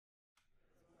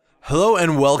Hello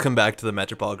and welcome back to the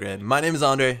Metropole Grid. My name is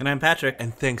Andre. And I'm Patrick.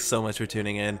 And thanks so much for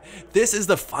tuning in. This is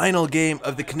the final game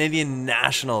of the Canadian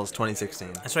Nationals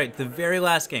 2016. That's right, the very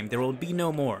last game. There will be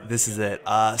no more. This is it.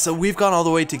 So we've gone all the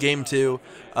way to game 2.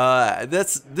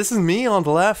 This is me on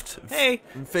the left. Hey!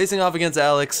 Facing off against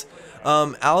Alex.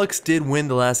 Alex did win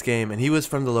the last game, and he was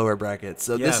from the lower bracket.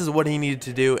 So this is what he needed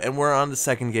to do, and we're on the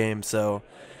second game. So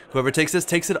whoever takes this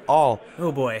takes it all.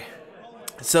 Oh boy.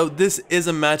 So this is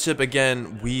a matchup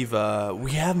again. We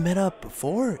have met up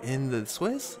before in the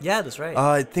Swiss. Yeah, that's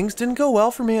right. Things didn't go well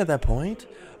for me at that point.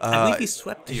 I believe he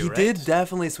swept you, He right? did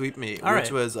definitely sweep me, All which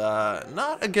right. was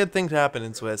not a good thing to happen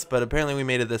in Swiss, but apparently we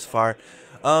made it this far.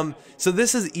 So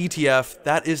this is ETF.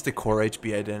 That is the core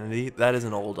HB identity. That is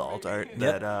an old alt art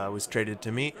that was traded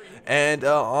to me. And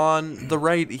on the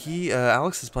right,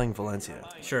 Alex is playing Valencia.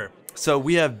 Sure. So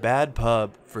we have bad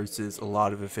pub versus a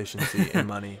lot of efficiency and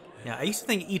money. Yeah, I used to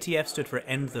think ETF stood for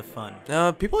End the Fun.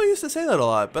 People used to say that a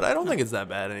lot, but I don't think it's that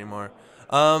bad anymore.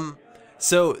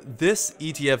 So this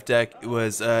ETF deck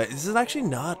was, this is actually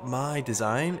not my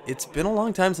design. It's been a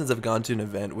long time since I've gone to an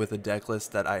event with a deck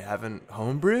list that I haven't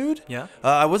homebrewed. Yeah.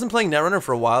 I wasn't playing Netrunner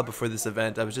for a while before this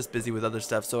event. I was just busy with other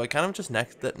stuff, so I kind of just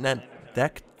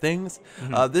decked things.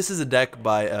 This is a deck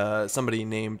by somebody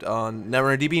named on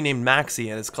NetrunnerDB named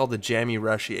Maxi, and it's called the Jammy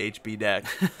Rushy HB deck.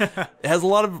 It has a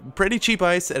lot of pretty cheap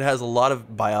ice. It has a lot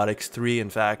of Biotics 3,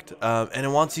 in fact, and it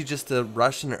wants you just to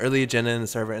rush an early agenda in the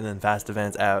server and then fast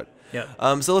advance out.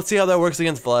 Yep. So let's see how that works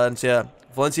against Valencia.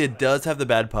 Valencia does have the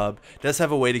bad pub, does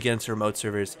have a way to get into remote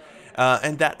servers,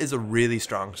 and that is a really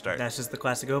strong start. That's just the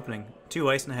classic opening. 2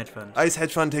 ice and a hedge fund. Ice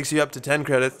hedge fund takes you up to 10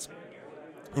 credits.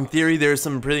 In theory, there's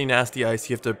some pretty nasty ice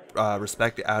you have to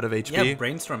respect out of HP. Yeah,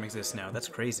 Brainstorm exists now. That's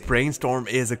crazy. Brainstorm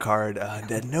is a card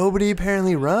that nobody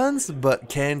apparently runs, but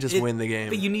can just win the game.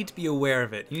 But you need to be aware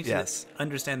of it. You need to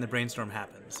understand the Brainstorm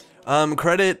happens.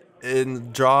 Credit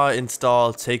in draw,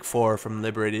 install, take 4 from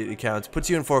liberated accounts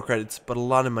puts you in 4 credits, but a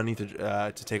lot of money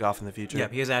to take off in the future. Yeah,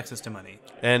 he has access to money.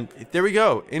 And there we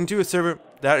go, into a server.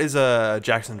 That is a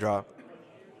Jackson draw.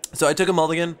 So I took a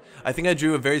mulligan. I think I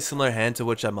drew a very similar hand to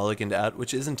which I mulliganed out,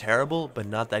 which isn't terrible, but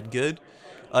not that good.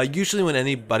 Usually when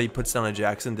anybody puts down a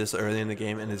Jackson this early in the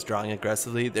game and is drawing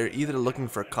aggressively, they're either looking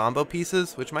for combo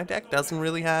pieces, which my deck doesn't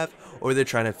really have, or they're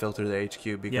trying to filter the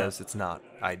HQ because it's not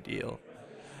ideal.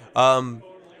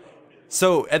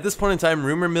 So at this point in time,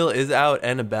 Rumor Mill is out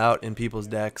and about in people's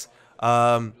decks.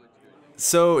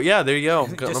 So yeah, there you go.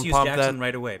 Just use Jackson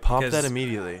right away. Pop that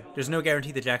immediately. There's no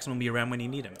guarantee that Jackson will be around when you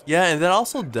need him. Yeah, and that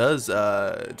also does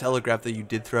telegraph that you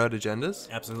did throw out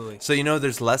agendas. Absolutely. So you know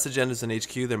there's less agendas in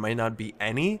HQ. There might not be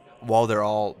any, while they're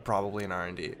all probably in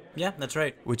R&D. Yeah, that's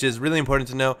right. Which is really important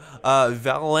to know.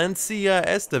 Valencia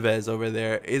Estevez over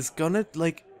there is gonna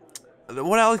like.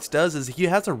 What Alex does is he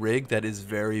has a rig that is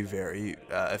very, very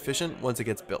efficient once it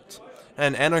gets built.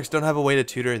 And Anarchs don't have a way to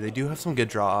tutor. They do have some good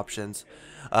draw options.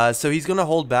 So he's going to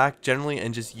hold back generally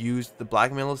and just use the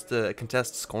Blackmails to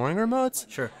contest scoring remotes.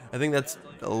 Sure. I think that's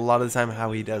a lot of the time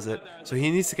how he does it. So he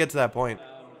needs to get to that point.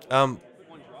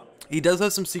 He does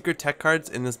have some secret tech cards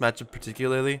in this matchup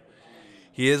particularly.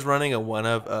 He is running a one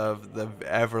of the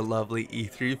ever lovely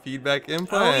E3 feedback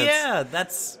implants. Oh yeah,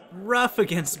 that's rough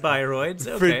against Bioroids.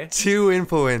 Okay. For 2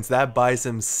 influence, that buys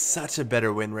him such a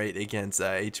better win rate against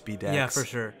HB decks. Yeah, for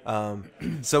sure.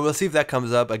 So we'll see if that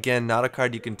comes up. Again, not a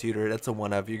card you can tutor. That's a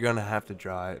one of. You're gonna have to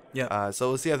draw it. Yeah. So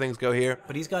we'll see how things go here.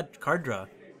 But he's got card draw.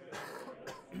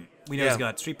 We know he's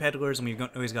got Street Peddlers, and we know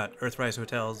he's got Earthrise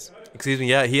Hotels. Excuse me.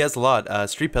 Yeah, he has a lot.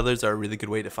 Street Peddlers are a really good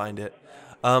way to find it.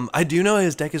 I do know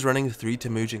his deck is running 3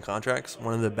 Temujin contracts,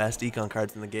 one of the best econ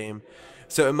cards in the game.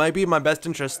 So it might be in my best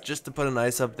interest just to put an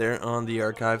ice up there on the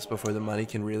archives before the money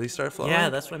can really start flowing. Yeah,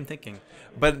 that's what I'm thinking.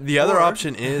 But the other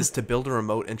option is to build a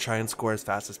remote and try and score as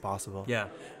fast as possible. Yeah.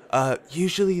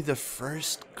 Usually the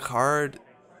first card,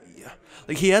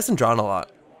 like he hasn't drawn a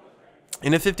lot.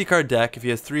 In a 50-card deck, if he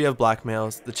has 3 of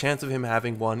Blackmails, the chance of him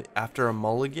having one after a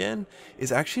mulligan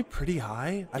is actually pretty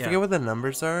high. I forget what the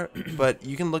numbers are, but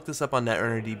you can look this up on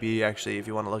NetrunnerDB, actually, if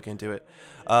you want to look into it.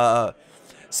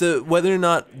 So whether or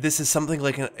not this is something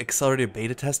like an accelerated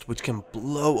beta test, which can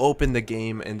blow open the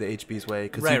game in the HB's way,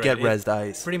 because you get res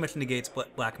dice. Pretty much negates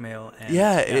Blackmail.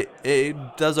 And,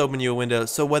 it does open you a window.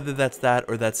 So whether that's that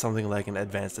or that's something like an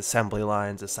advanced assembly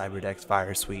lines, a Cyberdex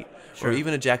Fire Suite, or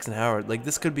even a Jackson Howard, like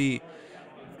this could be...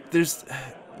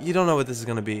 you don't know what this is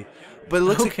gonna be, but it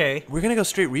looks like we're gonna go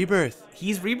straight rebirth.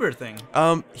 He's rebirthing.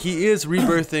 He is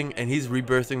rebirthing, and he's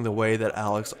rebirthing the way that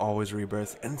Alex always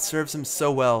rebirths, and serves him so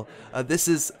well. This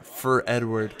is for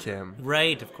Edward Kim.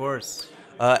 Right, of course.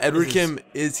 Edward Kim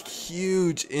is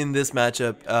huge in this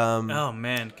matchup. Oh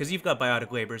man, because you've got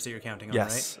biotic labors that you're counting on,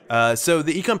 yes. right? So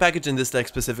the econ package in this deck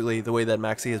specifically, the way that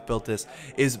Maxi has built this,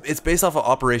 is it's based off of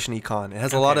Operation Econ. It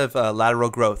has a lot of lateral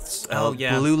growths,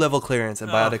 blue level clearance,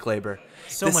 and biotic labor.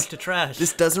 So much to trash.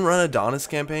 This doesn't run Adonis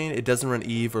campaign. It doesn't run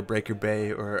Eve or Breaker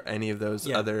Bay or any of those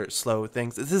other slow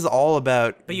things. This is all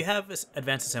about... But you have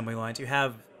advanced assembly lines. You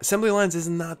have... Assembly lines is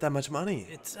not that much money.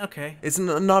 It's okay. It's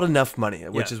not enough money,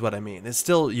 which is what I mean. It's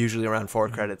still usually around 4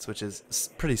 credits, which is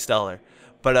pretty stellar.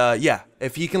 But yeah,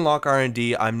 if he can lock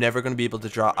R&D, I'm never going to be able to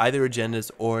draw either agendas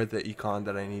or the econ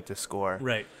that I need to score.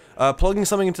 Right. Plugging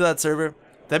something into that server,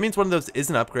 that means one of those is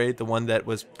an upgrade, the one that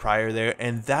was prior there,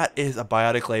 and that is a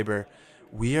biotic labor.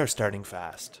 We are starting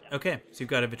fast. Okay, so you've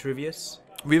got a Vitruvius.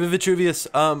 We have a Vitruvius.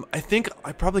 I think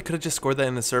I probably could have just scored that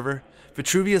in the server.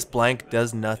 Vitruvius blank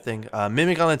does nothing.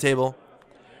 Mimic on the table.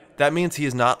 That means he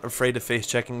is not afraid of face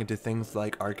checking into things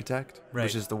like Architect,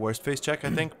 which is the worst face check,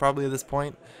 I think, probably at this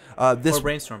point. Or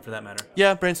Brainstorm, for that matter.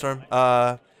 Yeah, Brainstorm.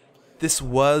 This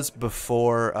was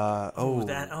before...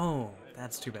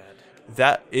 that's too bad.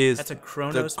 That's a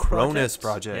Kronos the Kronos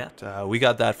project. Yeah. We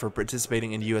got that for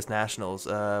participating in U.S. Nationals.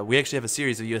 We actually have a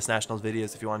series of U.S. Nationals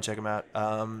videos if you want to check them out.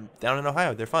 Down in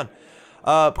Ohio, they're fun.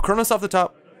 Kronos off the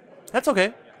top, that's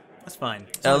okay. That's fine.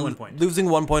 It's only 1 point. Losing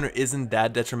 1-pointer isn't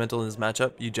that detrimental in this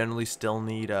matchup. You generally still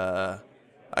need...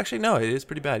 Actually, no, it is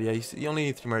pretty bad. Yeah, you only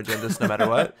need 3 more agendas no matter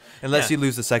what. Unless you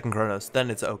lose the second Kronos, then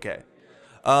it's okay.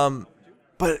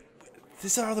 But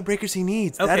these are all the breakers he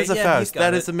needs. That is a Faust.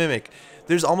 That is a Mimic.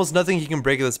 There's almost nothing he can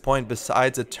break at this point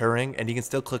besides a Turing, and he can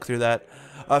still click through that.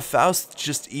 Faust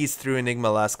just eats through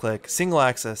Enigma last click. Single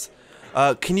access.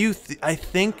 Can you... I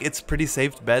think it's pretty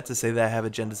safe to bet to say that I have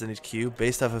agendas in his queue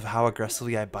based off of how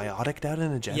aggressively I biotic'd out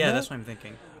an agenda. Yeah, that's what I'm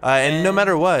thinking. And no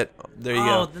matter what... There you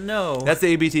go. Oh, no. That's the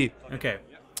ABT. Okay.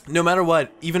 No matter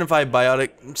what, even if I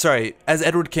biotic... Sorry, as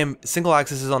Edward Kim, single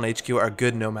accesses on HQ are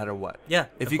good no matter what. Yeah,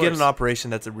 if you get an operation,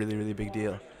 that's a really, really big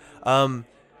deal.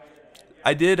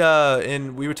 I did,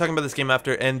 and we were talking about this game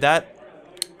after, and that...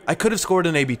 I could have scored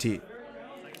an ABT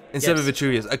instead of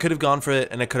Vitruvius. I could have gone for it,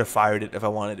 and I could have fired it if I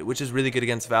wanted it, which is really good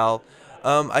against Val.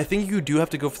 I think you do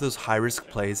have to go for those high-risk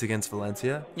plays against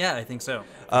Valencia. Yeah, I think so.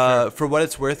 For what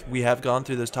it's worth, we have gone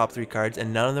through those top 3 cards,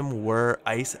 and none of them were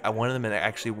ice. One of them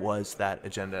actually was that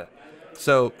agenda.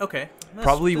 So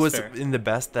probably was fair. In the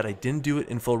best that I didn't do it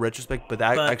in full retrospect, but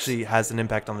that actually has an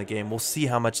impact on the game. We'll see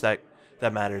how much that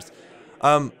matters.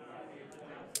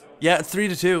 Yeah, it's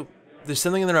 3-2. There's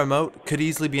something in the remote. Could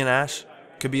easily be an Ash.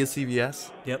 Could be a CVS.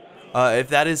 Yep. If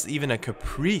that is even a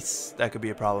Caprice, that could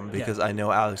be a problem because I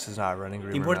know Alex is not running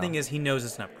Rumor. The important thing is he knows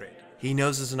it's an upgrade. He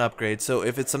knows it's an upgrade. So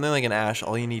if it's something like an Ash,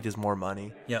 all you need is more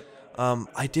money. Yep.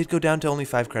 I did go down to only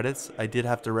 5 credits. I did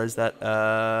have to res that.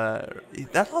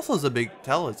 That also is a big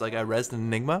tell. It's like I resed an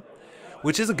Enigma,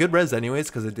 which is a good res anyways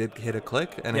because it did hit a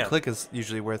click, and a click is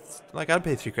usually worth, like, I'd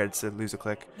pay 3 credits to lose a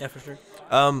click. Yeah, for sure.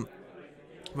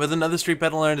 With another street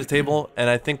peddler on the table, and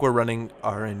I think we're running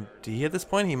R&D at this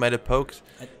point. He might have poked.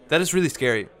 That is really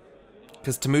scary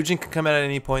because Temujin can come out at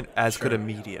any point, as could a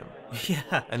medium.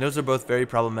 Yeah. And those are both very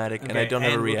problematic, and I don't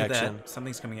have a reaction.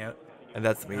 Something's coming out. And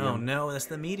that's the medium. Oh no, that's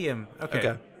the medium.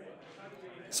 Okay.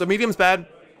 So medium's bad.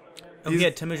 Oh, he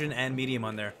had Temujin and medium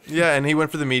on there. Yeah, and he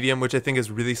went for the medium, which I think is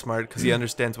really smart because he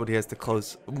understands what he has to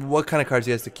close, what kind of cards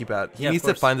he has to keep out. He needs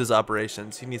to find those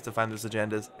operations. He needs to find those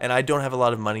agendas, and I don't have a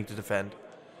lot of money to defend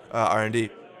R&D.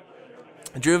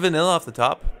 I drew a vanilla off the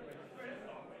top.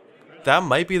 That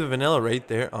might be the vanilla right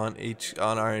there on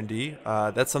R&D.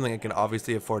 That's something I can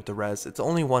obviously afford to res. It's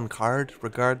only 1 card,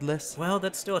 regardless. Well,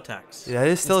 that's still a tax. Yeah, it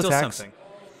is still a tax. Something.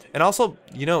 And also,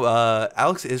 you know,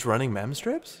 Alex is running mem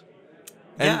strips.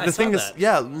 And the thing is,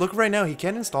 look right now, he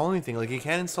can't install anything. Like, he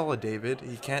can't install a David.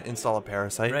 He can't install a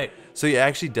Parasite. Right. So he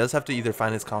actually does have to either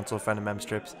find his console or find a mem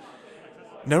strips.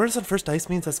 Notice on first dice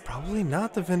means that's probably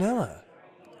not the vanilla.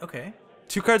 Okay.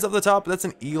 2 cards up the top. That's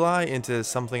an Eli into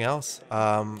something else.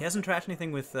 He hasn't trashed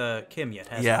anything with Kim yet,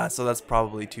 has he? Yeah, so that's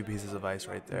probably 2 pieces of ice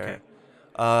right there.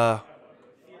 Okay.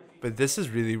 But this is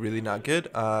really, really not good.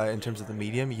 In terms of the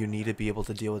medium, you need to be able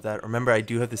to deal with that. Remember, I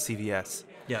do have the CVS.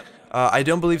 Yeah. I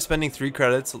don't believe spending 3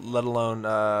 credits, let alone...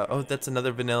 oh, that's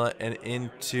another vanilla, and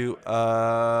into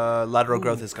lateral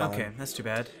growth is gone. Okay, that's too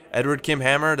bad. Edward Kim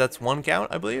Hammer, that's 1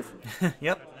 count, I believe.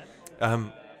 Yep.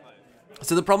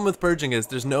 So the problem with purging is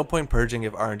there's no point purging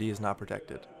if R&D is not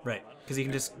protected. Right, because you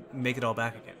can just make it all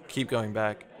back again. Keep going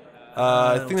back.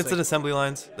 I think that's an assembly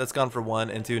lines. That's gone for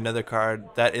 1 into another card.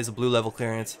 That is a blue level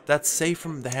clearance. That's safe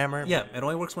from the hammer. Yeah, it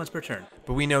only works once per turn.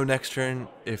 But we know next turn,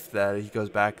 if he goes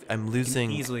back, I'm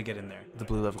losing... You can easily get in there. The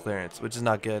blue level clearance, which is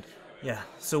not good. Yeah,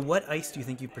 so what ice do you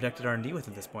think you've protected R&D with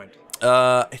at this point?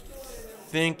 I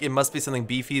think it must be something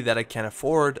beefy that I can't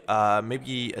afford.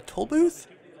 Maybe a toll booth?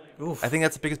 Oof. I think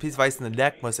that's the biggest piece of ice in the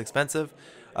deck, most expensive.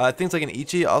 Things like an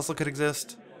Ichi also could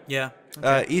exist. Yeah.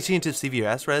 Okay. Ichi into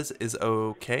CVS res is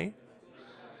okay.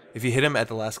 If you hit him at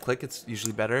the last click, it's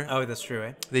usually better. Oh, that's true,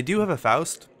 eh? They do have a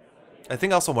Faust. I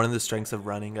think also one of the strengths of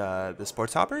running the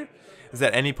Sports Hopper is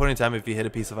that at any point in time, if you hit a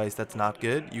piece of ice that's not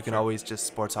good, you can always just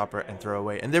Sports Hopper and throw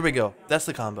away. And there we go. That's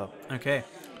the combo. Okay.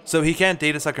 So he can't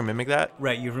Data Sucker Mimic that.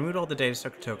 Right, you've removed all the data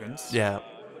sucker tokens. Yeah.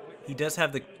 He does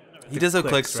have He does have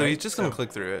clicks, so right? he's just going to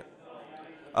click through it.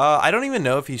 I don't even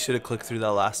know if he should have clicked through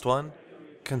that last one,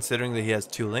 considering that he has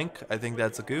 2 Link. I think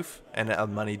that's a goof and a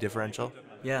money differential.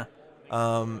 Yeah.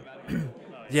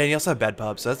 Yeah, and you also have Bad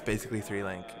Pub, so that's basically 3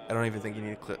 Link. I don't even think you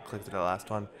need to click through the last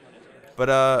one.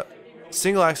 But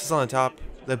single access on the top.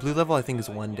 The blue level I think is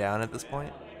 1 down at this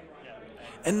point.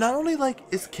 And not only like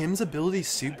is Kim's ability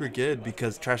super good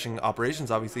because trashing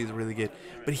operations obviously is really good,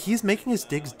 but he's making his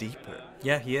digs deeper.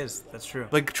 Yeah, he is. That's true.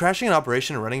 Like trashing an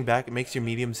operation and running back, it makes your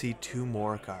medium C 2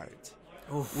 more cards.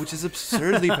 Oof. Which is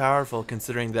absurdly powerful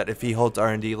considering that if he holds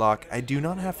R&D lock, I do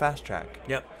not have fast track.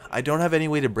 Yep. I don't have any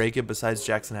way to break it besides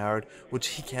Jackson Howard, which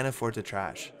he can't afford to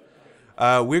trash.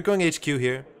 We're going HQ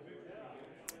here.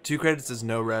 2 credits is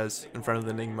no res in front of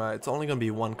the Enigma. It's only going to be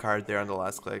 1 card there on the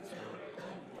last click.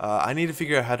 I need to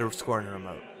figure out how to score in a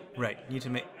remote. Right. You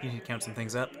need to count some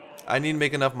things up. I need to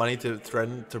make enough money to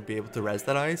threaten to be able to res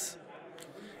that ice.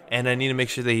 And I need to make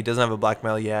sure that he doesn't have a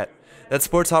blackmail yet. That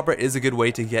Sports Hopper is a good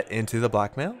way to get into the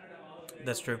blackmail.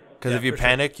 That's true. Because if you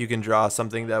panic, you can draw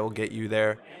something that will get you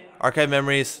there. Archive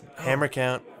memories, hammer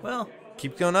count. Well,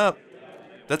 Keep going up.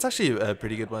 That's actually a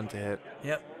pretty good one to hit.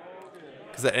 yep.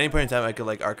 Because at any point in time, I could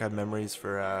like archive memories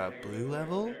for blue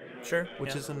level, Sure.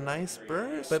 which is a nice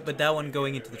burst. But that one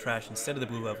going into the trash instead of the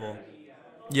blue level.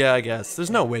 Yeah, I guess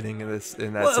there's no winning in that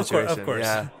situation. Of course.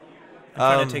 Yeah.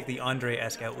 I'm trying to take the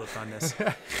Andre-esque outlook on this.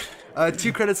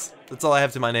 2 credits. That's all I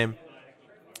have to my name.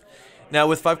 Now,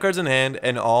 with 5 cards in hand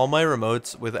and all my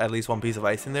remotes with at least 1 piece of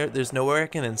ice in there, there's nowhere I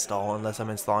can install unless I'm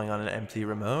installing on an empty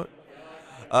remote.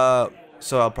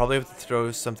 So I'll probably have to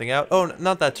throw something out. Oh,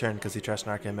 not that turn because he trashed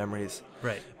an Archive Memories.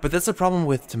 Right. But that's the problem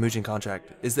with Temujin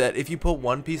Contract, is that if you put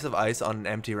 1 piece of ice on an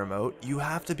empty remote, you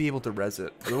have to be able to res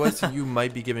it. Otherwise, you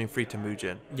might be giving free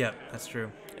Temujin. Yep, that's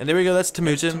true. And there we go, that's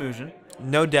Temujin. Temujin.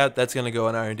 No doubt that's going to go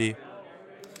on R&D.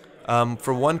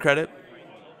 For 1 credit,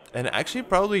 and actually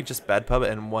probably just Bad Pub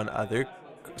and 1 other...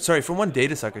 Sorry, for 1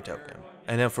 Data Sucker token.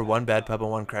 And then for 1 Bad Pub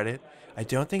and 1 credit, I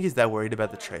don't think he's that worried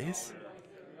about the trace.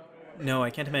 No, I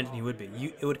can't imagine he would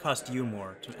be. It would cost you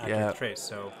more to activate the trace,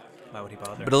 so why would he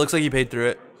bother? But it looks like he paid through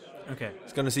it. Okay.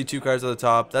 He's going to see 2 cards at the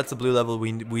top. That's the blue level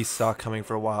we saw coming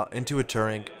for a while. Into a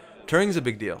Turing. Turing's a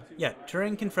big deal. Yeah,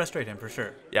 Turing can frustrate him for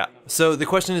sure. Yeah. So the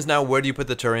question is now, where do you put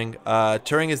the Turing?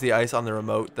 Turing is the ice on the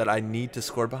remote that I need to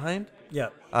score behind. Yeah.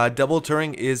 Double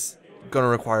Turing is going to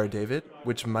require David,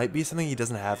 which might be something he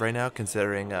doesn't have right now,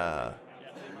 considering Anarch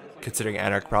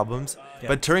problems. Yeah.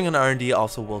 But Turing on R&D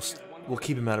also will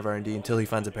keep him out of R&D until he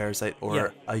finds a Parasite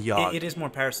or a Yogg. It is more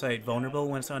Parasite vulnerable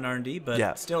when it's on R&D,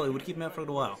 but still, it would keep him out for a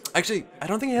little while. Actually, I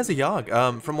don't think he has a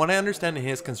Yogg. From what I understand in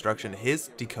his construction, his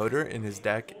decoder in his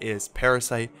deck is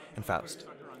Parasite and Faust.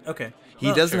 Okay.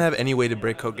 He doesn't have any way to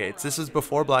break code gates. This is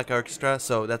before Black Orchestra,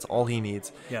 so that's all he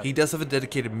needs. Yeah. He does have a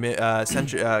dedicated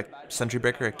Sentry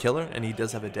Breaker, a killer, and he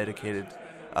does have a dedicated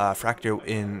Fractor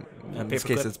in this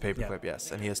case it's Paperclip,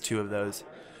 yes, and he has 2 of those.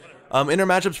 In our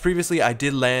matchups previously, I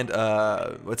did land,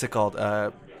 what's it called,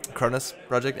 Cronus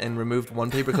Project, and removed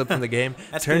 1 Paperclip from the game.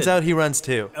 Turns out he runs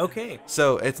 2. Okay.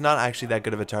 So it's not actually that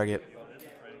good of a target.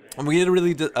 And we did a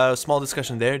really small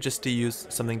discussion there just to use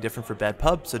something different for Bad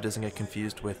Pub so it doesn't get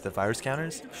confused with the virus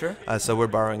counters. Sure. So we're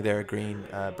borrowing their green,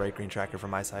 bright green tracker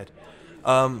from my side.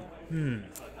 Okay.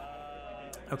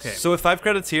 So with 5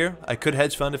 credits here, I could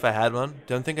hedge fund if I had one.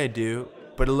 Don't think I do,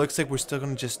 but it looks like we're still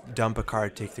going to just dump a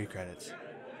card, take 3 credits.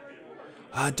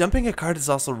 Dumping a card is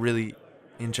also really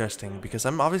interesting because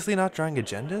I'm obviously not drawing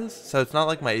agendas, so it's not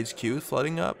like my HQ is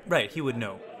flooding up. Right, he would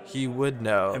know. He would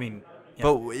know. I mean... Yeah.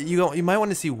 But you might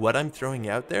want to see what I'm throwing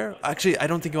out there. Actually, I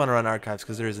don't think you want to run archives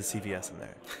because there is a CVS in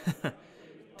there.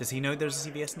 Does he know there's a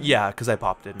CVS in there? Yeah, because I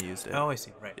popped it and used it. Oh, I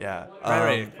see. Right. Yeah.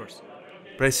 Right, of course.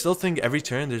 But I still think every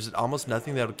turn there's almost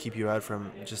nothing that'll keep you out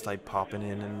from just like popping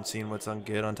in and seeing what's on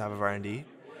good on top of R&D.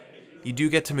 You do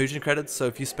get Temujin credits, so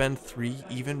if you spend 3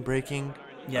 even breaking...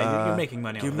 Yeah, you're making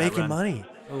money. You're making money.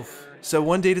 Oof. So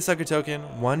 1 Data Sucker token,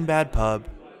 1 Bad Pub,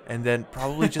 and then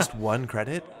probably just 1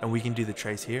 credit, and we can do the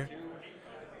trace here.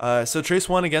 So Trace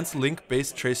 1 against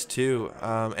Link-based Trace 2.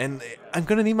 And I'm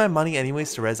going to need my money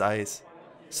anyways to res ice.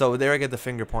 So there I get the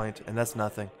finger point, and that's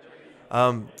nothing.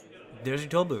 There's your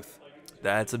toll booth.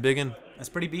 That's a big one. That's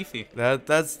pretty beefy.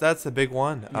 That's a big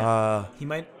one. Yeah.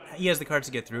 He has the cards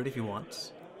to get through it if he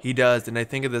wants. He does, and I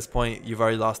think at this point you've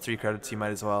already lost 3 credits. You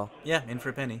might as well. Yeah, in for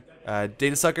a penny.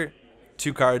 Data Sucker,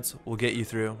 2 cards will get you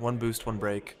through. 1 boost, 1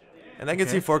 break, and that gets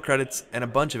Okay. you 4 credits and a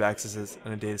bunch of accesses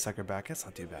and a Data Sucker back. That's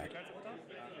not too bad.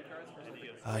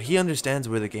 He understands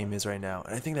where the game is right now,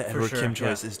 and I think that Edward Kim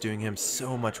Choice is doing him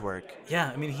so much work.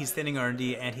 Yeah, I mean, he's thinning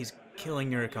R&D, and he's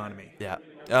killing your economy. Yeah.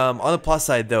 On the plus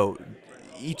side, though,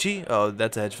 Ichi, oh,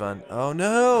 that's a hedge fund. Oh,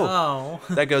 no. Oh.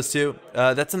 That goes too.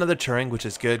 That's another Turing, which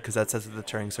is good, because that sets up the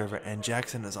Turing server, and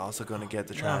Jackson is also going to get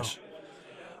the trash.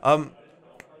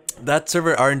 That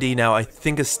server R&D now, I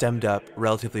think, is stemmed up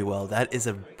relatively well. That is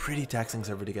a pretty taxing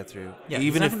server to get through. Yeah,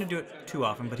 he's not going to do it too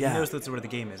often, but he knows that's where the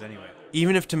game is anyway.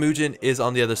 Even if Temujin is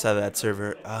on the other side of that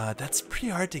server, that's pretty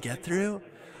hard to get through.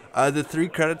 The 3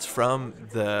 credits from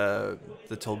the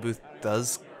toll booth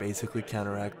does basically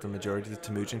counteract the majority of the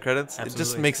Temujin credits. Absolutely. It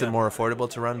just makes it more affordable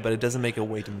to run, but it doesn't make a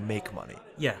way to make money.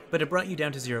 Yeah, but it brought you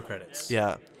down to 0 credits.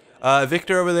 Yeah.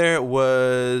 Victor over there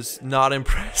was not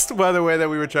impressed by the way that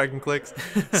we were tracking clicks,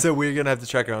 so we're going to have to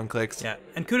track our own clicks. Yeah,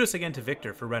 and kudos again to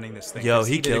Victor for running this thing. Yo,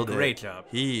 he killed it. Did a great job.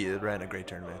 He ran a great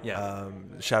tournament. Yeah.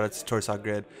 Shout out to Torsock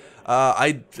Grid.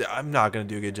 I'm not going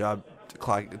to do a good job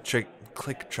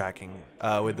click tracking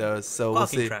with those, so we'll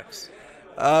see. Tracks.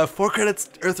 4 credits,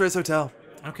 Earthrise Hotel.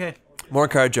 Okay. More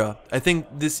card draw. I think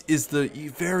this is the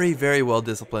very, very well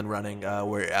disciplined running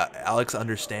where Alex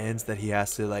understands that he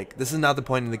has to, like, this is not the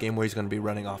point in the game where he's going to be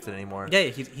running often anymore. Yeah,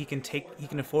 he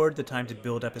can afford the time to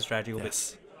build up his strategy a little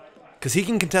bit. Because he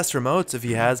can contest remotes if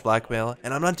he has blackmail,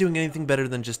 and I'm not doing anything better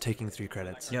than just taking 3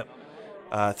 credits. Yep.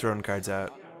 Throwing cards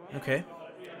out. Okay.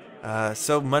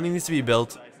 So money needs to be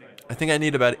built. I think I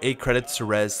need about 8 credits to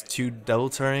res 2 double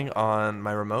Turing on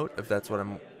my remote, if that's what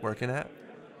I'm working at.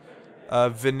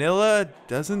 Vanilla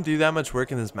doesn't do that much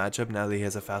work in this matchup now that he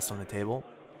has a fast on the table.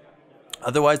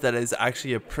 Otherwise, that is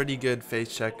actually a pretty good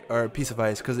face check or a piece of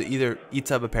ice because it either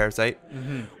eats up a parasite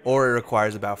or it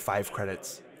requires about 5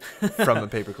 credits from a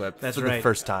paperclip for the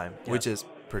first time, which is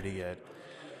pretty good.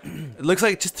 It looks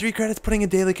like just 3 credits putting a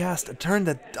daily cast, a turn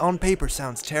that on paper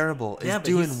sounds terrible, is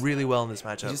doing really well in this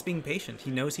matchup. He's just being patient.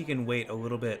 He knows he can wait a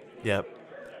little bit. Yep.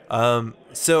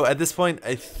 So at this point,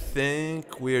 I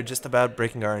think we're just about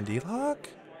breaking R&D lock.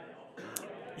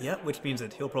 Yeah, which means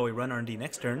that he'll probably run R&D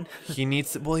next turn. He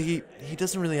needs to, well, he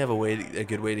doesn't really have a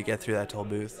good way to get through that toll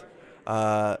booth.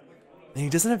 And he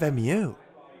doesn't have MU,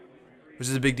 which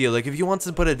is a big deal. Like, if he wants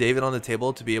to put a David on the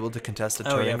table to be able to contest a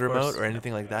Turing remote or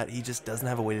anything like that, he just doesn't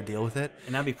have a way to deal with it.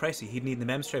 And that'd be pricey. He'd need the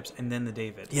mem strips and then the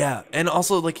David. Yeah, and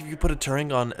also, like, if you put a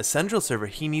Turing on a central server,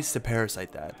 he needs to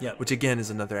parasite that, which again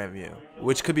is another MU,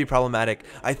 which could be problematic.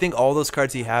 I think all those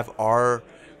cards he have are...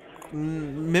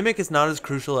 Mimic is not as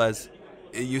crucial as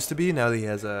it used to be now that he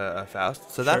has a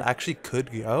Faust, so that actually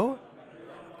could go.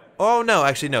 Oh, no,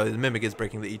 actually, no, the Mimic is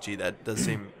breaking the Ichi. That does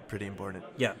seem pretty important.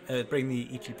 Yeah, breaking the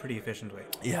Ichi pretty efficiently.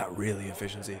 Yeah, really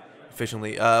efficiently.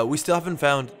 We still haven't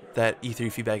found that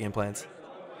E3 feedback implants.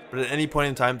 But at any point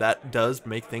in time, that does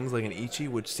make things like an Ichi,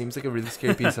 which seems like a really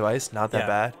scary piece of ice. Not that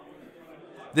bad.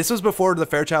 This was before the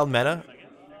Fairchild meta.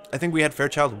 I think we had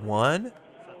Fairchild 1.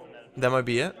 That might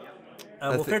be it.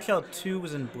 Well, Fairchild 2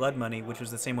 was in Blood Money, which was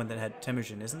the same one that had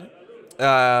Temujin, isn't it?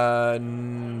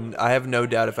 I have no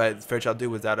doubt if Fairchild 2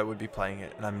 was out, I would be playing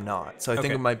it, and I'm not. So I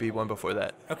think it might be one before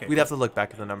that. Okay. We'd have to look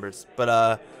back at the numbers.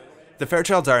 But the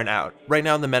Fairchilds aren't out. Right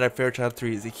now in the meta, Fairchild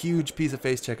 3 is a huge piece of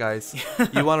face check ice.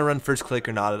 You want to run first click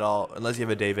or not at all, unless you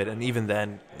have a David, and even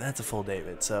then, that's a full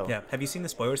David. So yeah. Have you seen the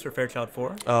spoilers for Fairchild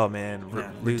 4? Oh, man.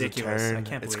 Lose ridiculous. a turn. I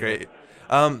can't believe it's great.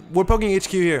 We're poking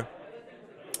HQ here.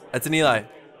 That's an Eli.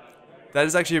 That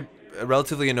is actually a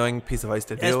relatively annoying piece of ice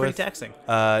to deal with. It's pretty taxing.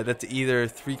 That's either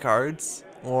 3 cards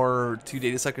or 2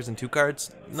 data suckers and 2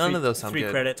 cards. None of those sound good.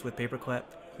 3 credits with paperclip.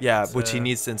 Yeah, which he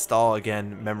needs to install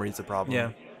again. Memory's a problem.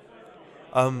 Yeah.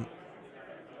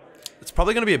 It's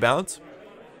probably going to be a bounce.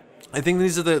 I think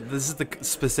this is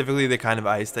specifically the kind of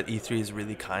ice that E3 is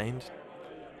really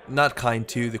not kind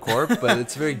to the corp, but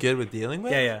it's very good with dealing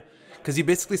with. Yeah. Because you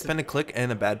basically spend a click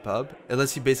and a bad pub,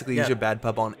 unless you basically use your bad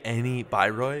pub on any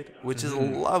Biroid, which is a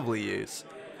lovely use.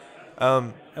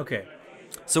 Okay.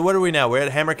 So what are we now? We're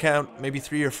at hammer count, maybe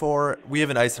 3 or 4. We have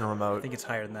an ice in a remote. I think it's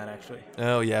higher than that, actually.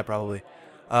 Oh, yeah, probably.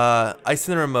 Ice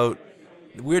in the remote.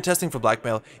 We were testing for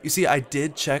blackmail. You see, I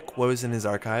did check what was in his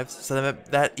archives, so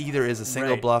that either is a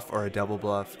single bluff or a double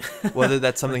bluff. Whether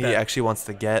that's something he actually wants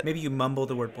to get. Maybe you mumble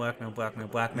the word blackmail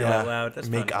out loud. That's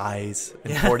make fun. eyes.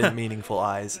 Important, meaningful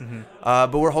eyes.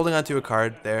 But we're holding on to a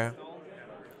card there.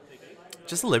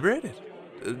 Just liberate it.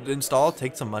 Install,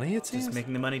 take some money, it seems. Just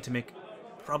making the money to make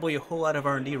probably a whole lot of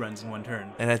R&D runs in one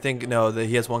turn. And I think, no, that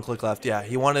he has 1 click left. Yeah,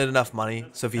 he wanted enough money,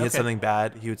 so if he hit Okay. something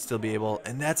bad, he would still be able.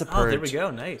 And that's a Oh, purge. there we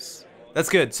go. Nice. That's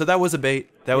good. So that was a bait.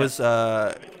 That was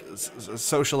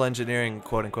social engineering,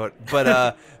 quote unquote.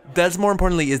 But that's more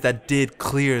importantly is that did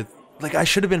clear. Like, I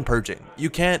should have been purging. You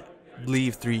can't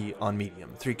leave 3 on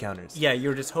medium, 3 counters. Yeah, you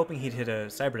were just hoping he'd hit a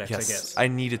Cyberdex, Yes, I guess. I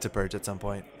needed to purge at some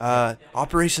point.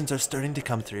 Operations are starting to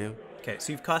come through. Okay,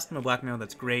 so you've cost him a blackmail.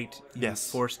 That's great. You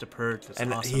Yes. forced a purge. That's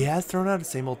And awesome. he has thrown out a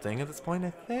same old thing at this point, I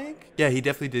think. Yeah, he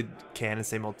definitely did can a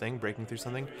same old thing, breaking through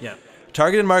something. Yeah.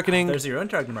 Targeted marketing There's your own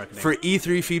target marketing. for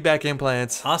E3 feedback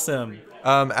implants. Awesome.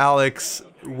 Alex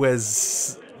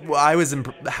was... Well, I was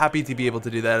happy to be able to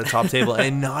do that at top table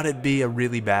and not it be a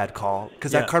really bad call.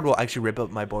 Because that card will actually rip up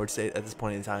my board state at this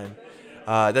point in time.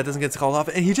 That doesn't get called off,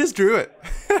 and he just drew it.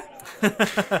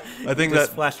 I think Just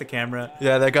that... flash the camera.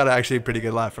 Yeah, that got actually a pretty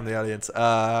good laugh from the audience.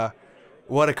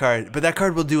 What a card. But that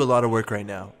card will do a lot of work right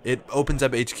now. It opens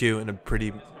up HQ in a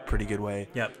pretty good way.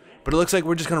 Yep. But it looks like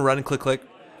we're just going to run and click.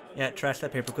 Yeah, trash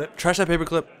that paperclip. Trash that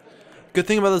paperclip. Good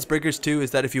thing about those breakers, too,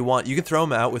 is that if you want, you can throw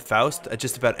them out with Faust at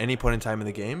just about any point in time in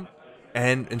the game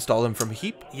and install them from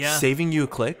heap, saving you a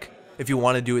click if you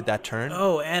want to do it that turn.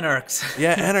 Oh, Anarchs.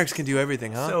 Yeah, Anarchs can do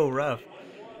everything, huh? So rough.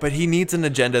 But he needs an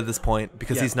agenda at this point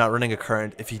because he's not running a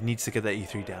current if he needs to get that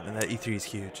E3 down, and that E3 is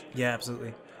huge. Yeah,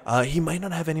 absolutely. He might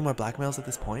not have any more blackmails at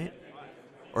this point.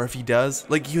 Or if he does,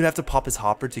 like, you'd have to pop his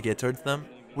hopper to get towards them,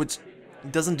 which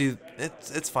doesn't do...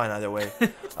 It's fine either way.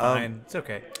 It's fine. It's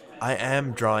okay. I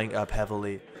am drawing up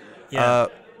heavily. Yeah.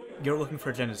 You're looking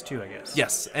for agendas too, I guess.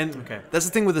 Yes, and that's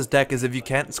the thing with this deck is if you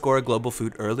can't score a global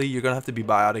food early, you're going to have to be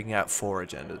bioticking out 4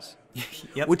 agendas.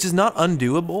 Yep. Which is not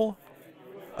undoable.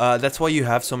 That's why you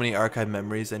have so many archive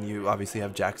memories, and you obviously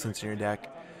have Jacksons in your deck.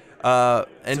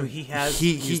 And so he has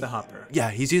used the hopper.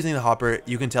 Yeah, he's using the hopper.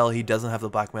 You can tell he doesn't have the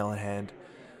blackmail in hand.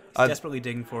 He's desperately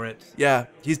digging for it. Yeah,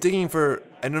 he's digging for...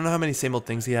 I don't know how many same old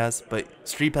things he has, but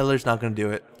Street Peddler's not going to do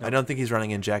it. Nope. I don't think he's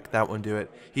running Inject. That won't do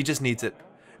it. He just needs it.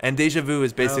 And Deja Vu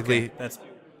is basically that's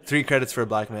 3 credits for a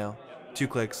blackmail, 2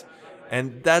 clicks.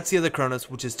 And that's the other Kronos,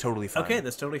 which is totally fine. Okay,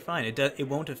 that's totally fine. It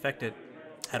won't affect it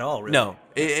at all, really. No,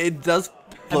 it does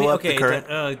blow up the current.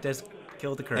 It does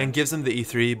kill the current. And gives him the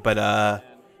E3, but that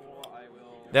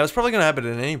was probably going to happen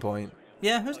at any point.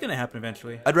 Yeah, it was going to happen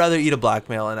eventually. I'd rather eat a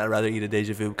blackmail and I'd rather eat a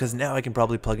Deja Vu because now I can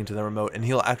probably plug into the remote and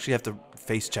he'll actually have to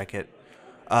face check it.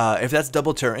 If that's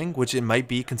double Turing, which it might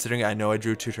be considering I know I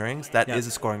drew 2 Turings, that is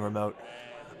a scoring remote.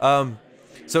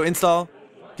 So install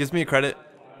gives me a credit.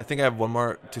 I think I have 1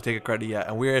 more to take a credit yet,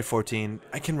 and we're at 14.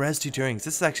 I can res 2 Turings.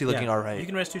 This is actually looking all right. You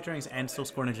can res 2 Turings and still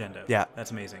score an agenda. Yeah. That's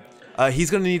amazing.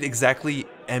 He's going to need exactly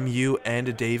MU and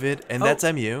a David, and that's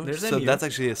MU. So MU. that's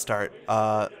actually a start.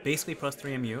 Basically plus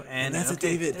 3 MU. And that's a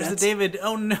David. There's a David.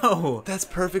 Oh, no. That's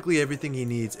perfectly everything he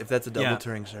needs if that's a double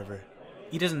Turing server.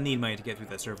 He doesn't need money to get through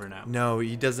that server now. No,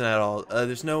 he doesn't at all.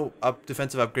 There's no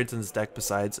defensive upgrades in this deck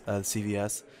besides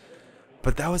CVS.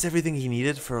 But that was everything he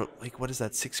needed for, like, what is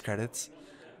that, 6 credits?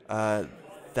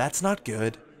 That's not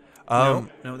good. No,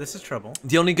 this is trouble.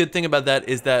 The only good thing about that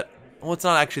is that, well, it's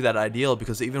not actually that ideal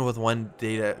because even with 1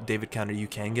 David counter, you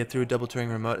can get through a double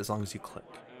Turing remote as long as you click.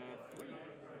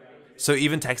 So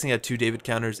even texting at 2 David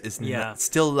counters is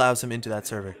still allows him into that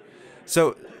server.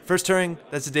 So first Turing,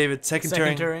 that's a David. Second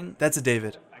Turing, that's a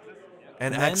David.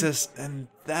 And access, and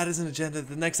that is an agenda.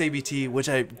 The next ABT, which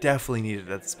I definitely needed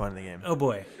at this point in the game. Oh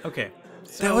boy. Okay.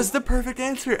 So, that was the perfect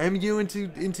answer. MU into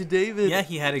David. Yeah,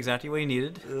 he had exactly what he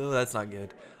needed. Oh, that's not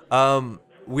good.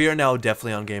 We are now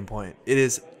definitely on game point. It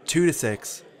is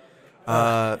 2-6.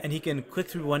 And he can click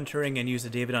through 1 Turing and use a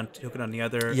David on token on the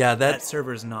other. Yeah, that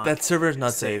server is not. That server is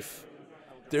not safe.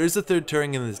 There is a 3rd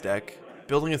Turing in this deck.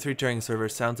 Building a 3 Turing server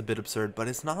sounds a bit absurd, but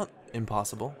it's not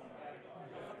impossible.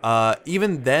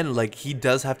 Even then, like, he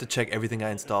does have to check everything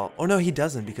I install. Oh no, he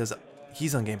doesn't because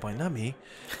he's on game point, not me.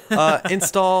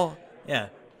 Install. Yeah.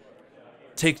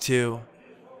 Take 2.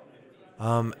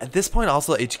 At this point,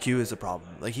 also HQ is a problem.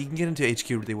 Like, he can get into HQ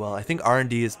really well. I think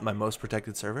R&D is my most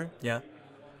protected server. Yeah.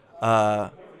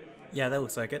 Yeah, that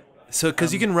looks like it. So,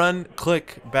 because you can run,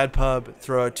 click, bad pub,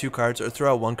 throw out 2 cards, or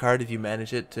throw out 1 card if you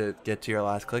manage it to get to your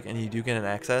last click, and you do get an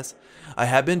access. I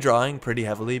have been drawing pretty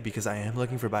heavily because I am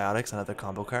looking for biotics and other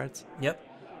combo cards. Yep.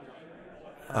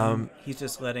 He's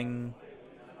just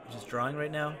drawing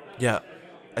right now. Yeah.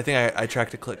 I think I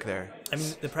tracked a click there. I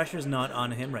mean, the pressure's not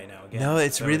on him right now. Again, no,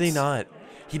 it's really not.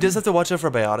 He does have to watch out for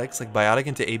biotics. Like, biotic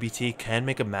into ABT can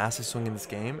make a massive swing in this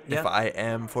game if I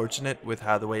am fortunate with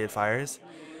the way it fires.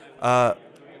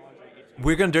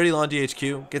 We're going to Dirty Laundry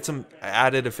HQ, get some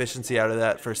added efficiency out of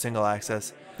that for single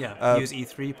access. Yeah, use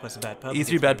E3 plus a bad pub.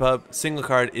 E3 bad pub, single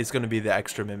card is going to be the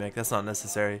extra mimic. That's not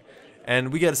necessary.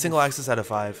 and we get a single access out of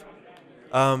 5.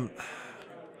 I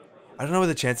don't know what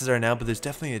the chances are now, but there's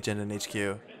definitely a agenda in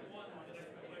HQ.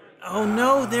 Oh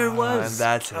no, there was. And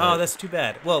that's it. Oh, that's too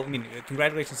bad. Well, I mean,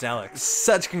 congratulations, Alex.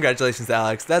 Such congratulations,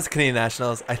 Alex. That's Canadian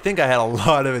Nationals. I think I had a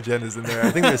lot of agendas in there. I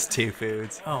think there's 2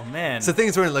 foods. Oh man. So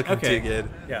things weren't looking too good.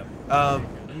 Yeah.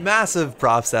 Massive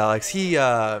props to Alex. He,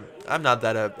 I'm not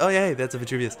that. Oh yeah, that's a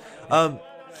Vitruvius.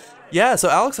 Yeah. So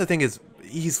Alex, I think, is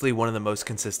easily one of the most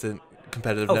consistent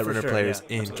competitive Netrunner players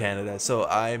in Canada. So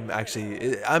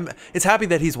it's happy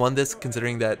that he's won this,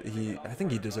 considering that I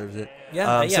think he deserves it.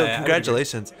 Yeah. So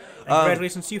congratulations. And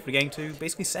congratulations to you for getting to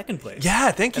basically 2nd place.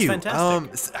 Yeah, thank you.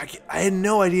 Fantastic. I had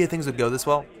no idea things would go this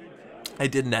well. I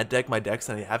did net deck my decks,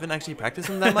 and I haven't actually practiced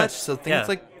them that much, so things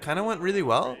kind of went really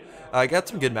well. I got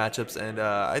some good matchups, and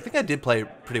I think I did play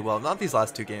pretty well. Not these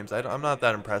last 2 games. I'm not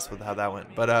that impressed with how that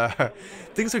went, but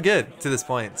things are good to this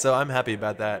point, so I'm happy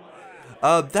about that.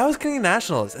 That was Canadian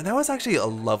Nationals, and that was actually a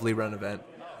lovely run event.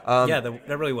 Yeah,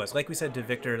 that really was. Like we said to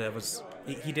Victor, that was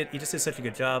he just did such a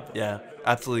good job. Yeah,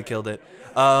 absolutely killed it.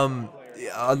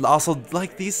 Also,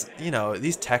 like these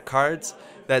tech cards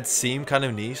that seem kind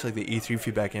of niche, like the E3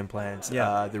 feedback implants,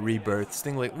 the rebirths,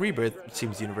 thing like rebirth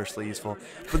seems universally useful,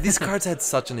 but these cards had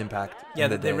such an impact. Yeah,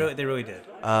 they really did.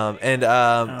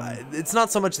 It's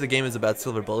not so much the game is about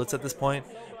silver bullets at this point,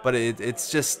 but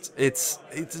it's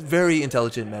very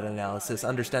intelligent meta-analysis,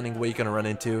 understanding what you're going to run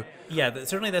into. Yeah,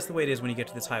 certainly that's the way it is when you get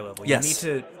to this high level. Yes.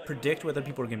 You need to predict what other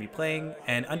people are going to be playing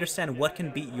and understand what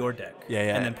can beat your deck.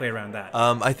 And then play around that.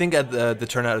 I think at the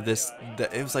turnout of this,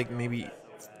 it was like maybe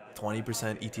 20%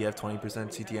 ETF, 20%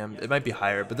 CTM. It might be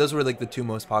higher, but those were like the 2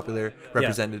 most popular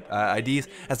represented IDs.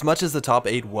 As much as the top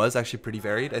 8 was actually pretty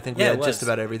varied. I think we had just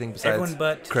about everything besides everyone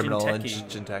but Criminal and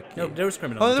Jinteki. Jinteki. No, there was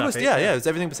Criminal. Oh, there was, it was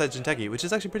everything besides Jinteki, which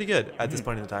is actually pretty good at this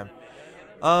point in the time.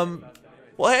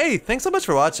 Well, hey, thanks so much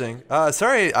for watching.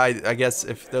 Sorry, I guess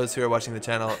if those who are watching the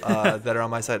channel that are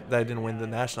on my side that I didn't win the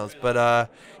Nationals, but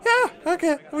yeah,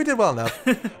 okay, we did well enough.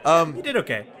 You did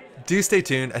okay. Do stay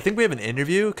tuned. I think we have an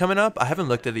interview coming up. I haven't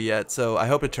looked at it yet, so I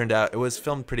hope it turned out. It was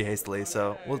filmed pretty hastily,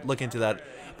 so we'll look into that.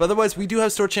 But otherwise, we do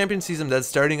have Store Champion season that's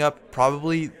starting up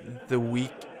probably the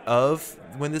week of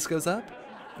when this goes up.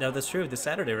 No, that's true. This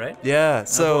Saturday, right? Yeah.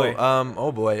 So,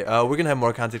 we're gonna have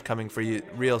more content coming for you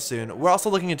real soon. We're also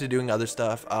looking into doing other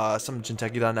stuff, some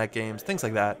Jinteki.net games, things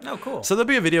like that. Oh, cool. So there'll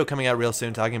be a video coming out real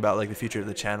soon talking about like the future of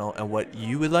the channel and what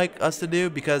you would like us to do,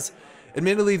 because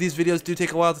admittedly these videos do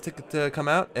take a while to come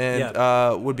out,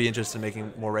 and would be interested in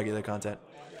making more regular content.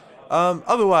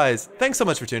 Otherwise, thanks so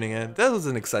much for tuning in. That was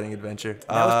an exciting adventure.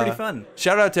 That was pretty fun.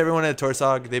 Shout out to everyone at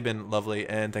Torsog. They've been lovely,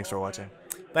 and thanks for watching.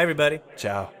 Bye, everybody.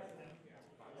 Ciao.